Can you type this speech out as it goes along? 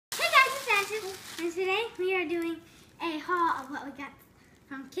Today we are doing a haul of what we got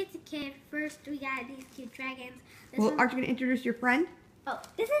from Kid to Kid. First, we got these cute dragons. Well, aren't you going to introduce your friend? Oh,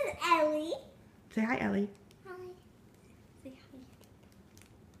 this is Ellie. Say hi, Ellie. Hi. Say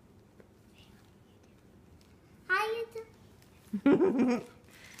hi. Hi, YouTube.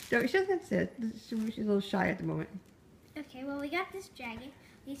 No, she doesn't say it. She's a little shy at the moment. Okay, well, we got this dragon.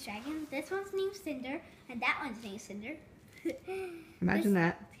 These dragons. This one's named Cinder, and that one's named Cinder. Imagine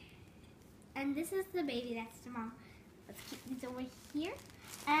that. And this is the baby. That's the mom. Let's keep these over here.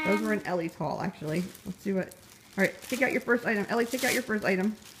 Those were in Ellie's haul, actually. Let's see what... All right, take out your first item. Ellie, take out your first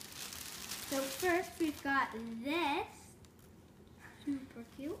item. So first, we've got this. Super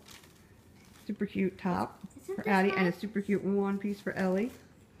cute. Super cute top for Addi, and a super cute one piece for Ellie.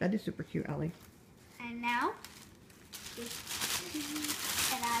 That is super cute, Ellie. And now, and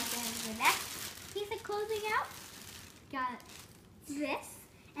I'll get the next piece of clothing out. Got this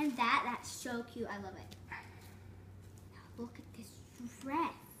and that. That's so cute. I love it. Now look at this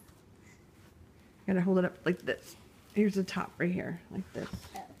dress. Gotta hold it up like this. Here's the top right here, like this.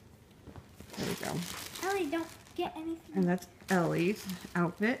 Oh. There we go. Ellie, don't get anything. And that's Ellie's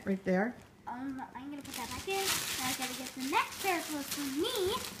outfit right there. I'm gonna put that back in. Now I gotta get the next pair of clothes for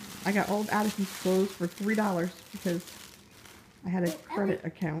me. I got old Addison's clothes for $3 because I had a credit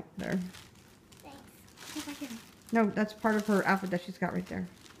account there. Thanks. If I can. No, that's part of her outfit that she's got right there.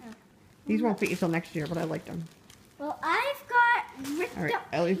 Oh. These won't fit you till next year, but I like them. Well, I've got ripped All right, up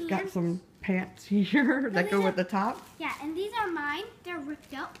Ellie's pants. got some pants here that go with the top. Yeah, and these are mine. They're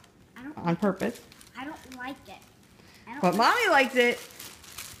ripped up. On purpose. I don't like it. But Mommy likes it.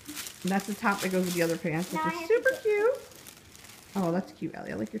 And that's the top that goes with the other pants, which is super cute. Oh, that's cute,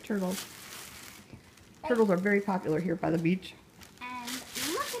 Ellie. I like your turtles. Turtles are very popular here by the beach. And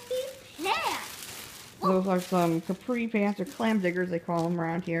look at these pants. Those are some capri pants, or clam diggers, they call them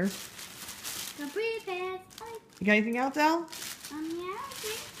around here. Capri pants. You got anything else, Elle? Yeah,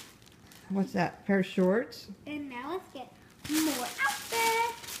 okay. What's that? A pair of shorts? And now let's get more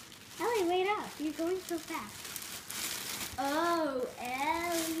outfits. Ellie, wait up. You're going so fast. Oh,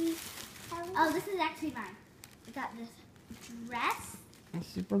 Ellie. Oh, this is actually mine. I got this dress. A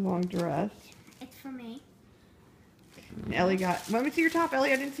super long dress. It's for me. And Ellie got... Let me see your top,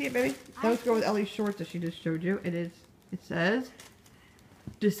 Ellie. I didn't see it, baby. Those go with Ellie's shorts that she just showed you. It says...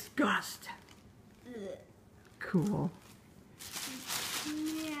 Disgust. Ugh. Cool.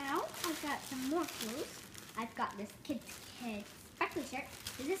 Now, I've got some more clothes. I've got this Kid sparkly shirt.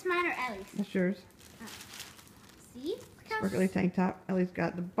 Is this mine or Ellie's? That's yours. See? Sparkly tank top. Ellie's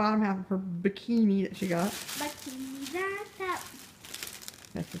got the bottom half of her bikini that she got. Bikini,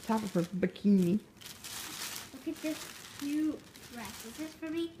 That's the top of her bikini. Look at this cute dress. Is this for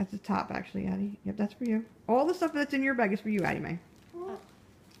me? That's the top, actually, Addi. Yep, that's for you. All the stuff that's in your bag is for you, Addi Mae. Oh.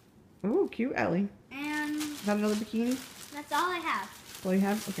 Ooh, cute, Ellie. And Is that another bikini? that's all I have. That's all you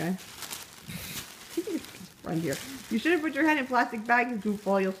have? Okay. Friend here. You shouldn't put your head in plastic bags,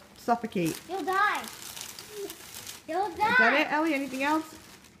 goofball. You'll suffocate. You'll die. You'll die. Is that it, Ellie? Anything else?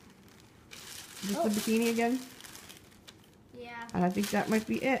 Just the bikini again? Yeah. And I think that might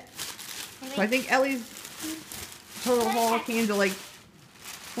be it. Maybe. So I think Ellie's total haul came to like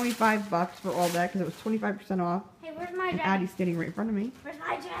 $25 for all that because it was 25% off. Hey, where's my And dragon? Addie's standing right in front of me. Where's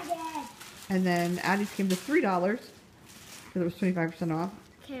my dragon? And then Addie's came to $3 because it was 25% off.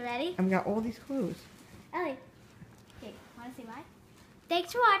 Okay, ready? And we got all these clothes. Ellie. Okay, want to say bye?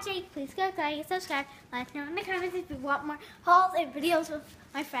 Thanks for watching. Please go like and subscribe. Let us know in the comments if you want more hauls and videos with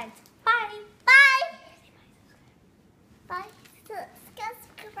my friends. Bye. Bye. Bye.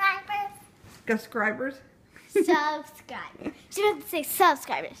 Subscribers. Subscribers? Subscribe. She doesn't say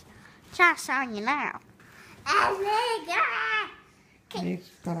subscribers. Just showing you now. Ellie's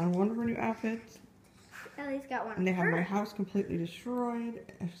got on one of her new outfits. Ellie's got one. And they have my house completely destroyed.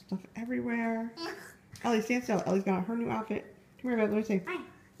 There's stuff everywhere. Ellie, stand still. Ellie's got on her new outfit. Come here, babe. Let me see. Hi.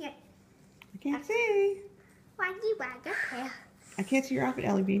 Here. I can't see. Waggy wagger tail. I can't see your outfit,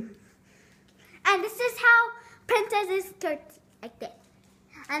 Ellie Bean. And this is how princesses skirts like this.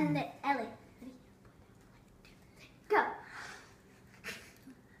 And Ellie. Go.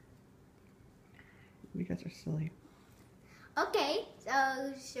 You guys are silly. Okay, so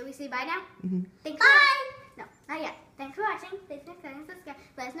should we say bye now? Mm-hmm. Thanks bye! No, not yet. Thanks for watching. Please like and subscribe.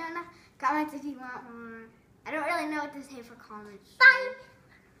 Let us know in the comments if you want more. I don't really know what to say for comments. Bye!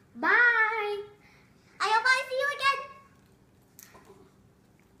 Bye! I hope I see you again!